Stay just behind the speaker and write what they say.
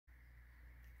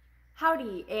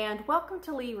Howdy, and welcome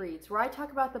to LeeReads, where I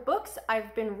talk about the books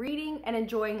I've been reading and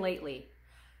enjoying lately.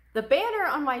 The banner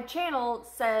on my channel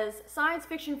says science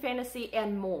fiction, fantasy,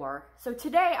 and more. So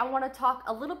today I want to talk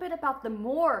a little bit about the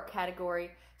more category,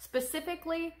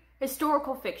 specifically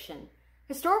historical fiction.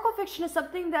 Historical fiction is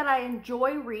something that I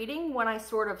enjoy reading when I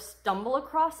sort of stumble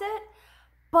across it,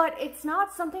 but it's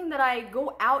not something that I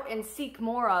go out and seek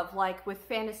more of like with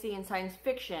fantasy and science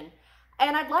fiction.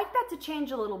 And I'd like that to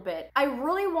change a little bit. I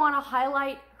really want to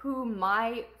highlight who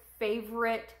my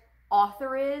favorite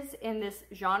author is in this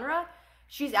genre.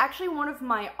 She's actually one of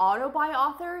my auto-buy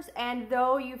authors, and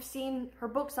though you've seen her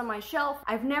books on my shelf,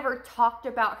 I've never talked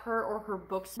about her or her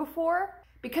books before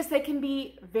because they can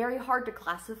be very hard to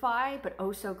classify, but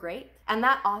oh so great. And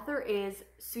that author is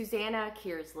Susanna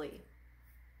Kearsley.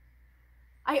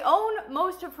 I own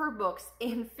most of her books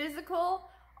in physical,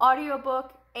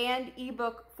 audiobook, and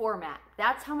ebook format.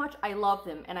 That's how much I love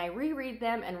them, and I reread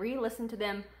them and re-listen to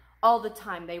them all the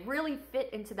time. They really fit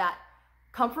into that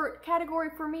comfort category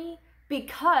for me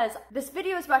because this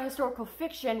video is about historical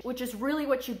fiction, which is really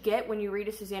what you get when you read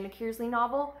a Susanna Kearsley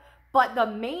novel, but the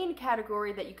main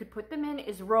category that you could put them in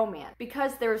is romance,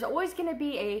 because there's always going to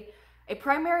be a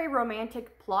primary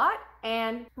romantic plot.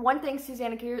 And one thing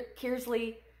Susanna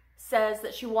Kearsley says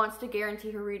that she wants to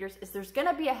guarantee her readers is there's going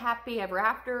to be a happy ever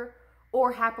after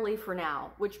or happily for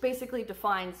now, which basically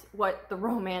defines what the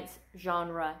romance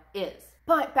genre is.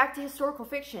 But back to historical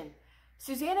fiction.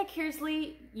 Susanna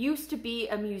Kearsley used to be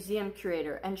a museum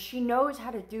curator, and she knows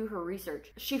how to do her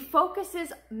research. She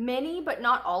focuses many, but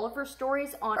not all of her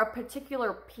stories on a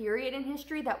particular period in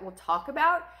history that we'll talk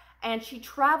about, and she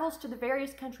travels to the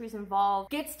various countries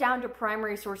involved, gets down to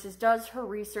primary sources, does her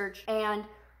research, and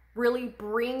really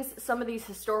brings some of these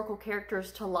historical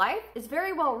characters to life. It's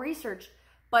very well researched,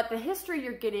 but the history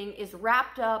you're getting is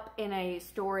wrapped up in a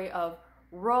story of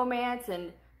romance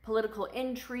and political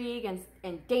intrigue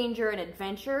and danger and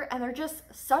adventure, and they're just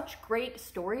such great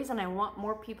stories, and I want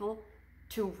more people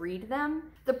to read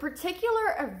them. The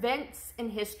particular events in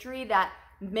history that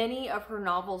many of her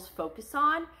novels focus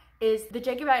on is the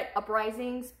Jacobite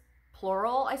uprisings,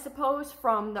 plural, I suppose,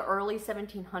 from the early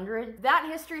 1700s. That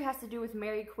history has to do with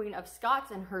Mary, Queen of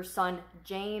Scots, and her son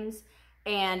James,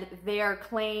 and their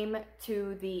claim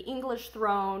to the English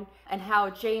throne, and how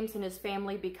James and his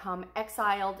family become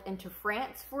exiled into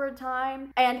France for a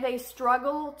time, and they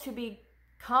struggle to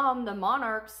become the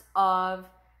monarchs of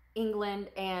England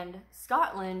and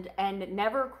Scotland and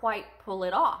never quite pull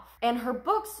it off. And her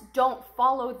books don't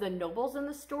follow the nobles in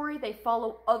the story, they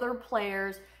follow other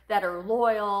players that are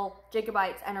loyal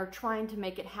Jacobites and are trying to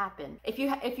make it happen. If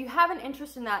you have an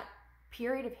interest in that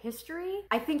period of history,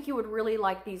 I think you would really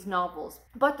like these novels.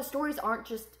 But the stories aren't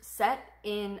just set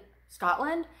in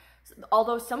Scotland,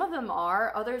 although some of them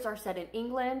are. Others are set in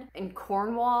England, in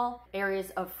Cornwall, areas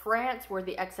of France where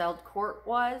the exiled court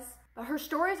was. But her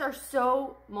stories are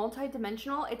so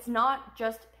multi-dimensional. It's not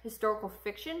just historical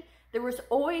fiction. There was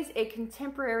always a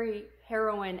contemporary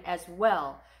heroine as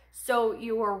well. So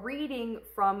you are reading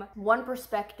from one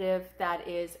perspective that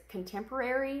is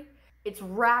contemporary. It's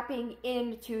wrapping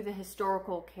into the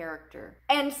historical character.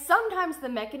 And sometimes the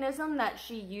mechanism that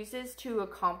she uses to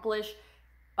accomplish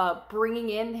bringing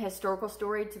in the historical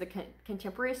story to the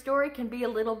contemporary story can be a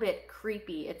little bit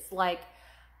creepy. It's like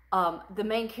the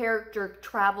main character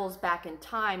travels back in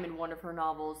time in one of her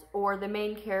novels, or the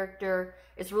main character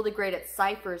is really great at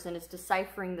ciphers and is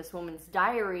deciphering this woman's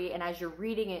diary, and as you're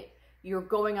reading it, you're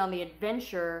going on the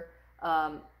adventure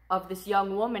of this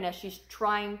young woman as she's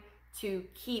trying to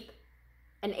keep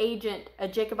a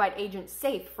Jacobite agent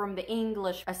safe from the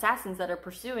English assassins that are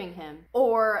pursuing him.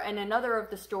 Or in another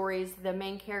of the stories, the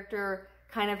main character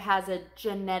kind of has a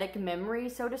genetic memory,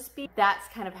 so to speak. That's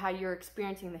kind of how you're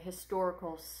experiencing the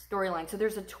historical storyline. So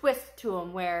there's a twist to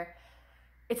them where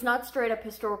it's not straight up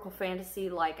historical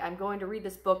fantasy, like I'm going to read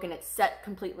this book and it's set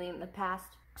completely in the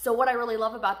past. So what I really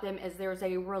love about them is there's a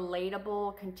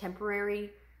relatable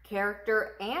contemporary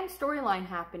character and storyline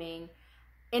happening,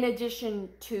 in addition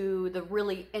to the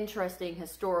really interesting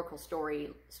historical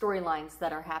storylines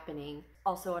that are happening.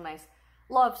 Also a nice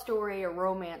love story, a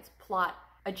romance plot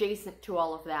adjacent to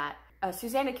all of that.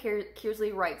 Susanna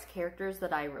Kearsley writes characters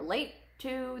that I relate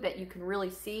to, that you can really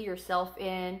see yourself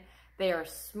in. They are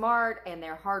smart and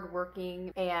they're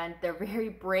hardworking and they're very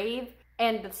brave.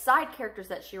 And the side characters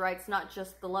that she writes, not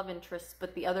just the love interests,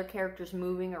 but the other characters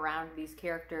moving around these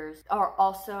characters, are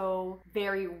also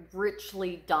very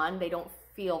richly done. They don't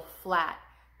feel flat.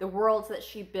 The worlds that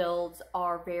she builds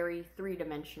are very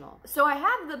three-dimensional. So I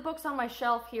have the books on my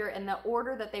shelf here in the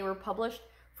order that they were published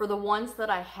for the ones that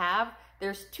I have.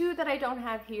 There's two that I don't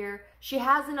have here. She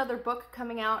has another book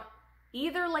coming out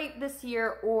either late this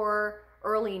year or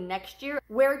early next year.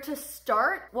 Where to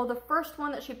start? Well, the first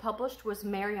one that she published was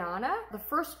Mariana. The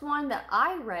first one that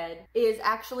I read is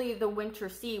actually The Winter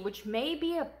Sea, which may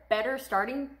be a better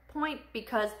starting point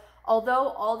because although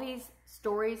all these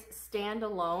stories stand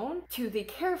alone, to the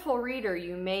careful reader,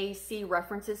 you may see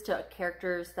references to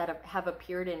characters that have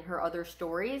appeared in her other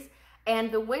stories.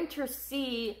 And The Winter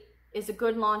Sea is a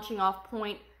good launching off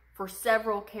point for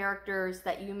several characters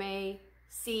that you may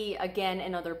see again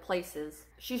in other places.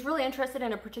 She's really interested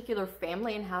in a particular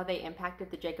family and how they impacted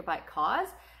the Jacobite cause.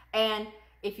 And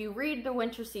if you read The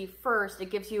Winter Sea first, it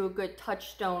gives you a good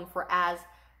touchstone for as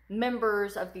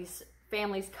members of these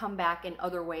families come back in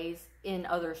other ways in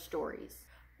other stories.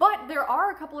 But there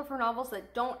are a couple of her novels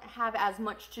that don't have as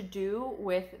much to do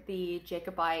with the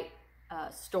Jacobite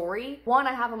story. One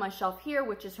I have on my shelf here,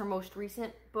 which is her most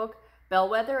recent book,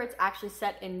 Bellwether. It's actually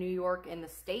set in New York in the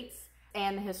States.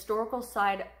 And the historical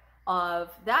side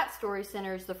of that story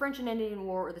centers the French and Indian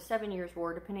War, or the 7 Years'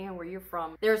 War, depending on where you're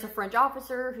from. There's a French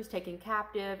officer who's taken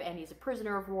captive, and he's a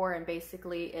prisoner of war and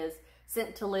basically is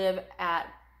sent to live at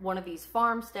one of these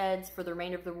farmsteads for the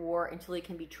remainder of the war until he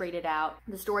can be traded out.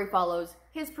 The story follows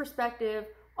his perspective,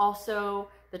 also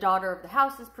the daughter of the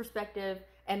house's perspective,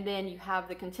 and then you have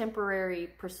the contemporary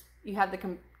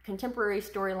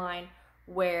storyline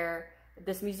where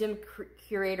this museum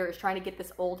curator is trying to get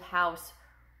this old house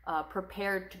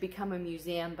prepared to become a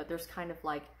museum, but there's kind of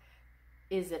like,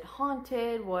 is it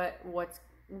haunted?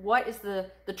 What is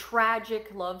the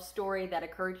tragic love story that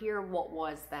occurred here? What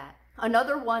was that?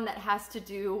 Another one that has to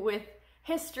do with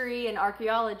history and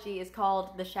archaeology is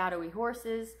called The Shadowy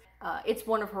Horses. It's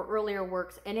one of her earlier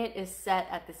works, and it is set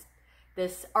at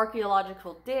this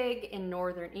archaeological dig in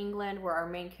northern England where our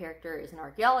main character is an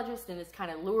archaeologist and is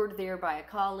kind of lured there by a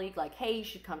colleague, like, hey, you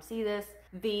should come see this.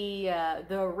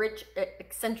 The rich,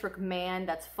 eccentric man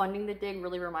that's funding the dig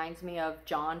really reminds me of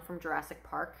John from Jurassic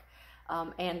Park.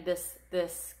 And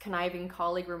this conniving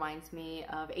colleague reminds me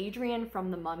of Adrian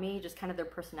from The Mummy, just kind of their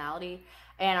personality.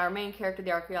 And our main character,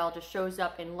 the archaeologist, shows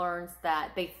up and learns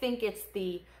that they think it's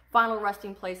the final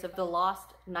resting place of the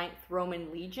lost 9th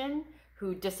Roman Legion,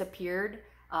 who disappeared,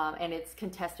 and it's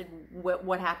contested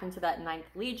what happened to that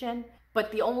 9th Legion.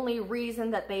 But the only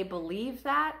reason that they believe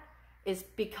that is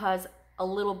because a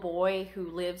little boy who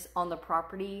lives on the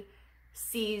property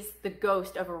sees the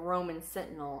ghost of a Roman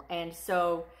sentinel. And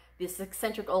so this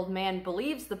eccentric old man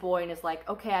believes the boy and is like,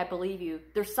 okay, I believe you.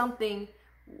 There's something,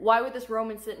 why would this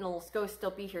Roman sentinel's ghost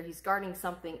still be here? He's guarding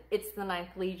something. It's the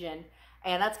 9th Legion.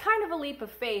 And that's kind of a leap of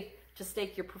faith to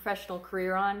stake your professional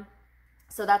career on.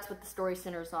 So that's what the story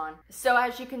centers on. So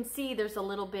as you can see, there's a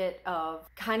little bit of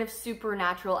kind of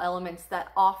supernatural elements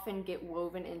that often get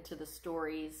woven into the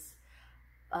stories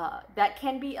that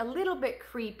can be a little bit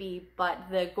creepy, but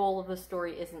the goal of the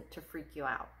story isn't to freak you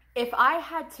out. If I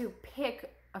had to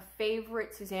pick a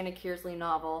favorite Susanna Kearsley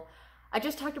novel, I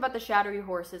just talked about The Shadowy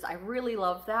Horses. I really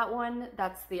love that one.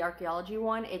 That's the archaeology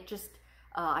one. It just,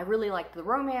 I really liked the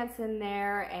romance in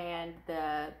there and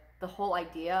the whole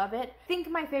idea of it. I think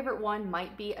my favorite one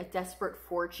might be A Desperate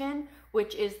Fortune,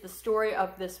 which is the story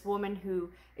of this woman who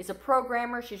is a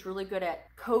programmer. She's really good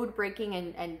at code breaking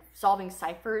and solving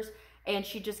ciphers, and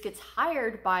she just gets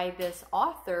hired by this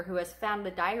author who has found the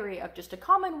diary of just a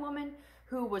common woman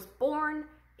who was born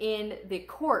in the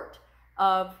court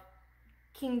of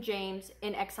King James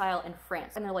in exile in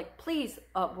France. And they're like, please,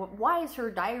 why is her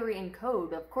diary in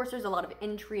code? Of course, there's a lot of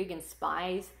intrigue and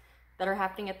spies that are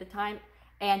happening at the time.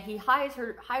 And he hires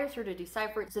her to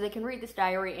decipher it so they can read this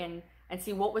diary and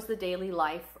see what was the daily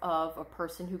life of a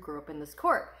person who grew up in this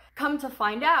court. Come to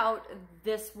find out,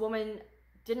 this woman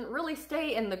didn't really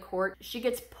stay in the court. She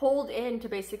gets pulled in to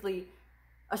basically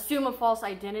assume a false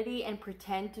identity and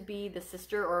pretend to be the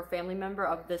sister or a family member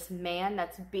of this man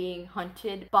that's being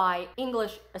hunted by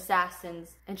English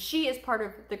assassins. And she is part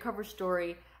of the cover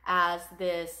story as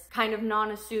this kind of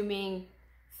non-assuming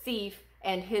thief,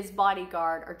 and his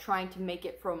bodyguard are trying to make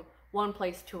it from one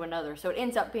place to another. So it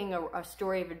ends up being a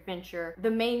story of adventure. The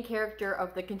main character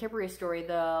of the contemporary story,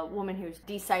 the woman who's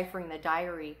deciphering the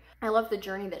diary, I love the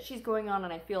journey that she's going on,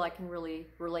 and I feel I can really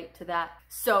relate to that.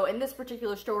 So in this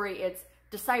particular story, it's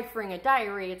deciphering a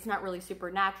diary. It's not really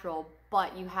supernatural,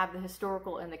 but you have the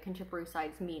historical and the contemporary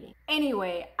sides meeting.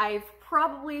 Anyway, I've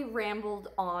probably rambled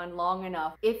on long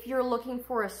enough. If you're looking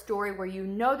for a story where you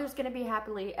know there's gonna be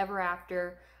happily ever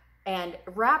after, and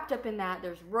wrapped up in that,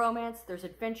 there's romance, there's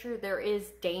adventure, there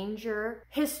is danger,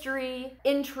 history,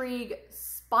 intrigue,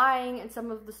 spying in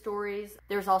some of the stories.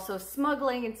 There's also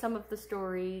smuggling in some of the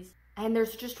stories. And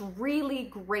there's just really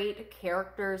great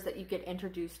characters that you get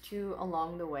introduced to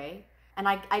along the way. And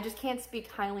I just can't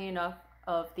speak highly enough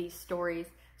of these stories.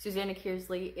 Susanna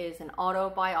Kearsley is an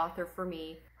auto-buy author for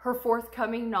me. Her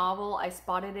forthcoming novel, I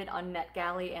spotted it on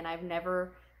NetGalley, and I've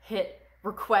never hit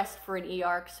request for an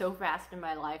e-arc so fast in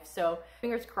my life. So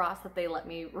fingers crossed that they let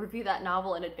me review that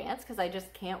novel in advance, because I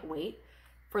just can't wait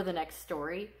for the next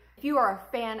story. If you are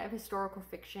a fan of historical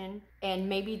fiction and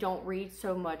maybe don't read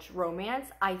so much romance,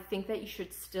 I think that you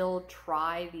should still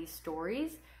try these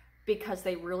stories because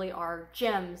they really are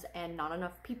gems and not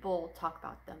enough people talk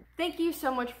about them. Thank you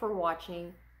so much for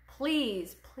watching.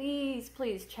 Please, please,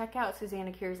 please check out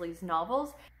Susanna Kearsley's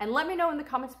novels and let me know in the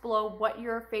comments below what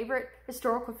your favorite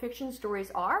historical fiction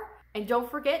stories are. And don't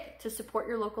forget to support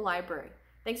your local library.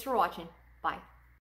 Thanks for watching. Bye.